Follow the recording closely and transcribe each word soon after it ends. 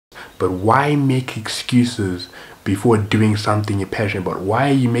but why make excuses before doing something you're passionate about?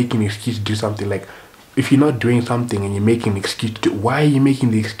 Why are you making an excuse to do something? Like, if you're not doing something and you're making an excuse to do, why are you making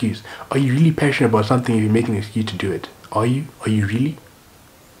the excuse? Are you really passionate about something if you're making an excuse to do it? Are you really?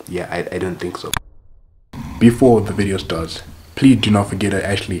 Yeah, I don't think so. Before the video starts, please do not forget to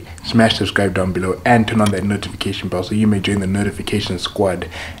actually smash subscribe down below and turn on that notification bell so you may join the notification squad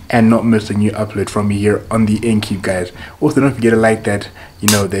and not miss a new upload from me here on the Incube, guys. Also, don't forget to like that,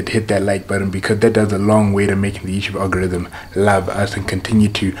 hit that like button, because that does a long way to making the YouTube algorithm love us and continue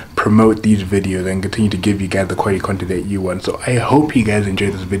to promote these videos and continue to give you guys the quality content that you want. So I hope you guys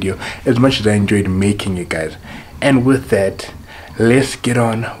enjoyed this video as much as I enjoyed making it, guys. And with that, let's get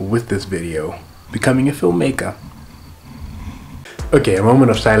on with this video, becoming a filmmaker. Okay, a moment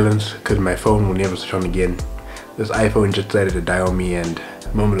of silence because my phone will never switch on again. This iPhone just decided to die on me, and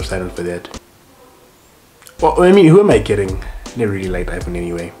a moment of silence for that. Well, I mean, who am I kidding? Never really liked iPhone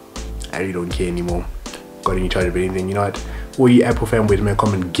anyway. I really don't care anymore. Got any charge of anything, you know what? All you Apple fanboys in my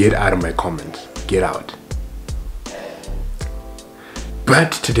comment, get out of my comments. Get out.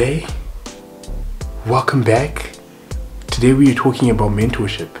 But today, welcome back. Today we are talking about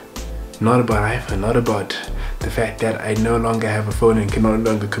mentorship. Not about iPhone, not about the fact that I no longer have a phone and can no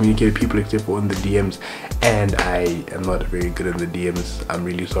longer communicate with people except for on the DMs, and I am not very good in the DMs. I'm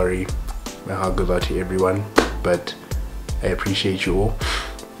really sorry. My heart goes out to everyone, but I appreciate you all.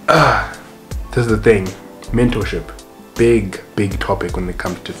 This is the thing, mentorship, big topic when it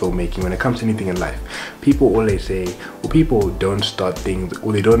comes to filmmaking, when it comes to anything in life. People always say, well, people don't start things,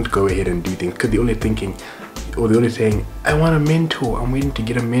 or they don't go ahead and do things because they're only thinking, or they're only saying, I want a mentor, I'm waiting to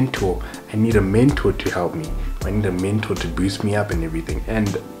get a mentor, I need a mentor to help me, I need a mentor to boost me up and everything.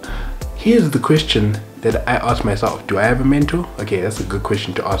 And here's the question that I ask myself, do I have a mentor? Okay, that's a good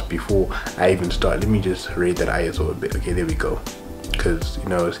question to ask before I even start. Let me just raise that ISO a bit. Okay, there we go, because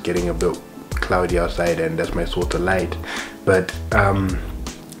it's getting a bit cloudy outside and that's my source of light. But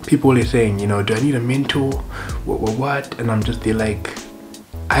people always saying, do I need a mentor, what? And I'm just there like,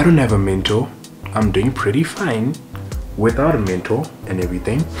 I don't have a mentor. I'm doing pretty fine without a mentor and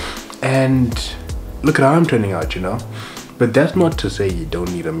everything, and look at how I'm turning out, But that's not to say you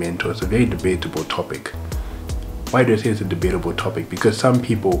don't need a mentor. It's a very debatable topic. Why do I say it's a debatable topic? Because some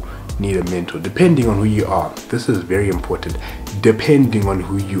people need a mentor depending on who you are. This is very important. Depending on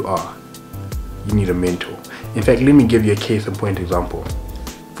who you are, you need a mentor. In fact, let me give you a case in point example.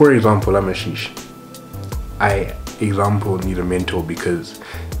 For example, I'm Ashish. I need a mentor because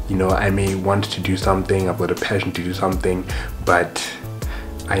I may want to do something, I've got a passion to do something, but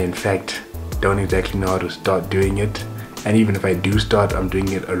I in fact don't exactly know how to start doing it. And even if I do start, I'm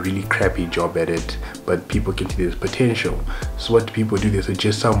doing it a really crappy job at it, but people can see there's potential. So what do people do? They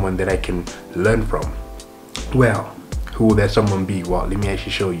suggest someone that I can learn from. Well, who will that someone be? Well, let me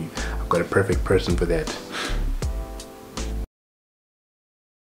actually show you. I've got a perfect person for that.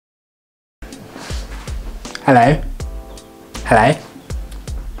 Hello.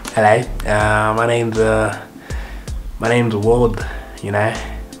 My name's World,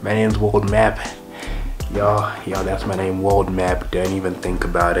 my name's World Map. Yo, that's my name, World Map. Don't even think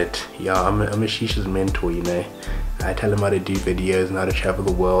about it. Yo, I'm Ashish's mentor, I tell him how to do videos and how to travel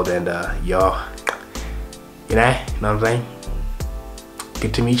the world, and you know what I'm saying?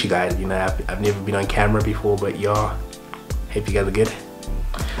 Good to meet you guys. I've never been on camera before, but yo, hope you guys are good.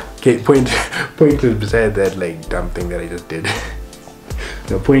 Okay, point is beside that like dumb thing that I just did.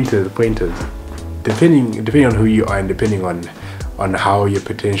 The point is, depending on who you are and depending on how your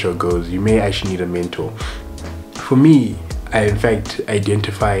potential goes, you may actually need a mentor. For me, I in fact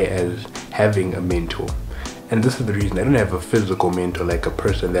identify as having a mentor, and this is the reason. I don't have a physical mentor, like a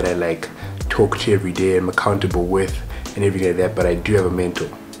person that I like talk to every day, I'm accountable with and everything like that, but I do have a mentor.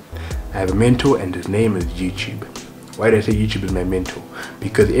 I have a mentor, and his name is YouTube. Why do I say YouTube is my mentor?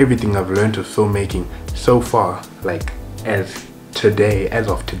 Because everything I've learned of filmmaking so far, like as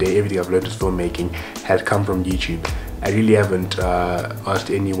of today, everything I've learned of filmmaking has come from YouTube. I really haven't asked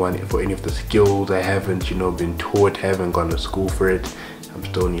anyone for any of the skills. I haven't, been taught, haven't gone to school for it. I'm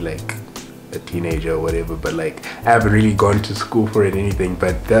still only like a teenager or whatever, but like I haven't really gone to school for it, anything.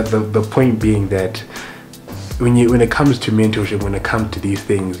 But the point being that when it comes to mentorship, when it comes to these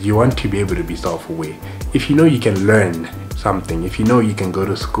things, you want to be able to be self-aware. If you can learn something, if you can go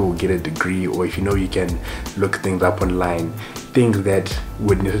to school, get a degree, or if you can look things up online, things that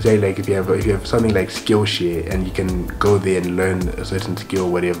would necessarily, like if you have something like Skillshare and you can go there and learn a certain skill,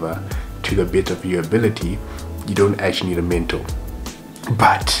 whatever, to the best of your ability, you don't actually need a mentor.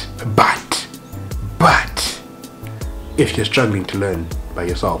 But if you're struggling to learn by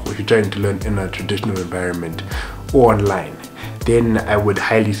yourself, or if you're trying to learn in a traditional environment or online, then I would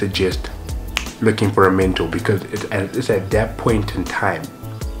highly suggest looking for a mentor, because it's at that point in time.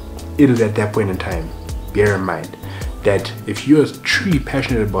 It is at that point in time. Bear in mind that if you're truly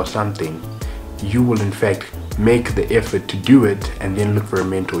passionate about something, you will in fact make the effort to do it and then look for a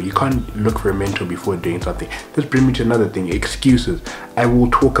mentor. You can't look for a mentor before doing something. This brings me to another thing, excuses. I will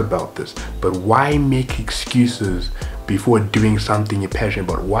talk about this, but why make excuses before doing something you're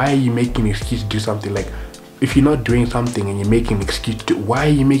passionate about? Why are you making an excuse to do something? Like, if you're not doing something and you're making an excuse to do, why are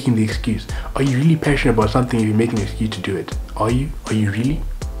you making the excuse? Are you really passionate about something if you're making an excuse to do it? Are you really?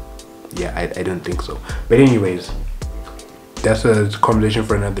 Yeah, I don't think so. But anyways, that's a conversation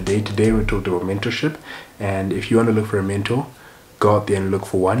for another day. Today we talked about mentorship, and if you want to look for a mentor, go out there and look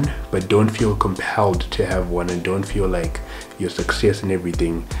for one, but don't feel compelled to have one, and don't feel like your success and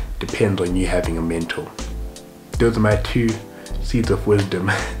everything depends on you having a mentor. Those are my 2 seeds of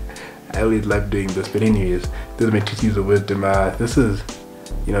wisdom. I always love doing this, but anyways, those are my 2 seeds of wisdom. This is,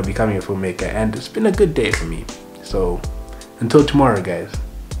 becoming a filmmaker, and it's been a good day for me. So until tomorrow, guys,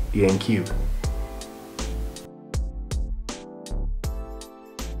 yeah, and Cube.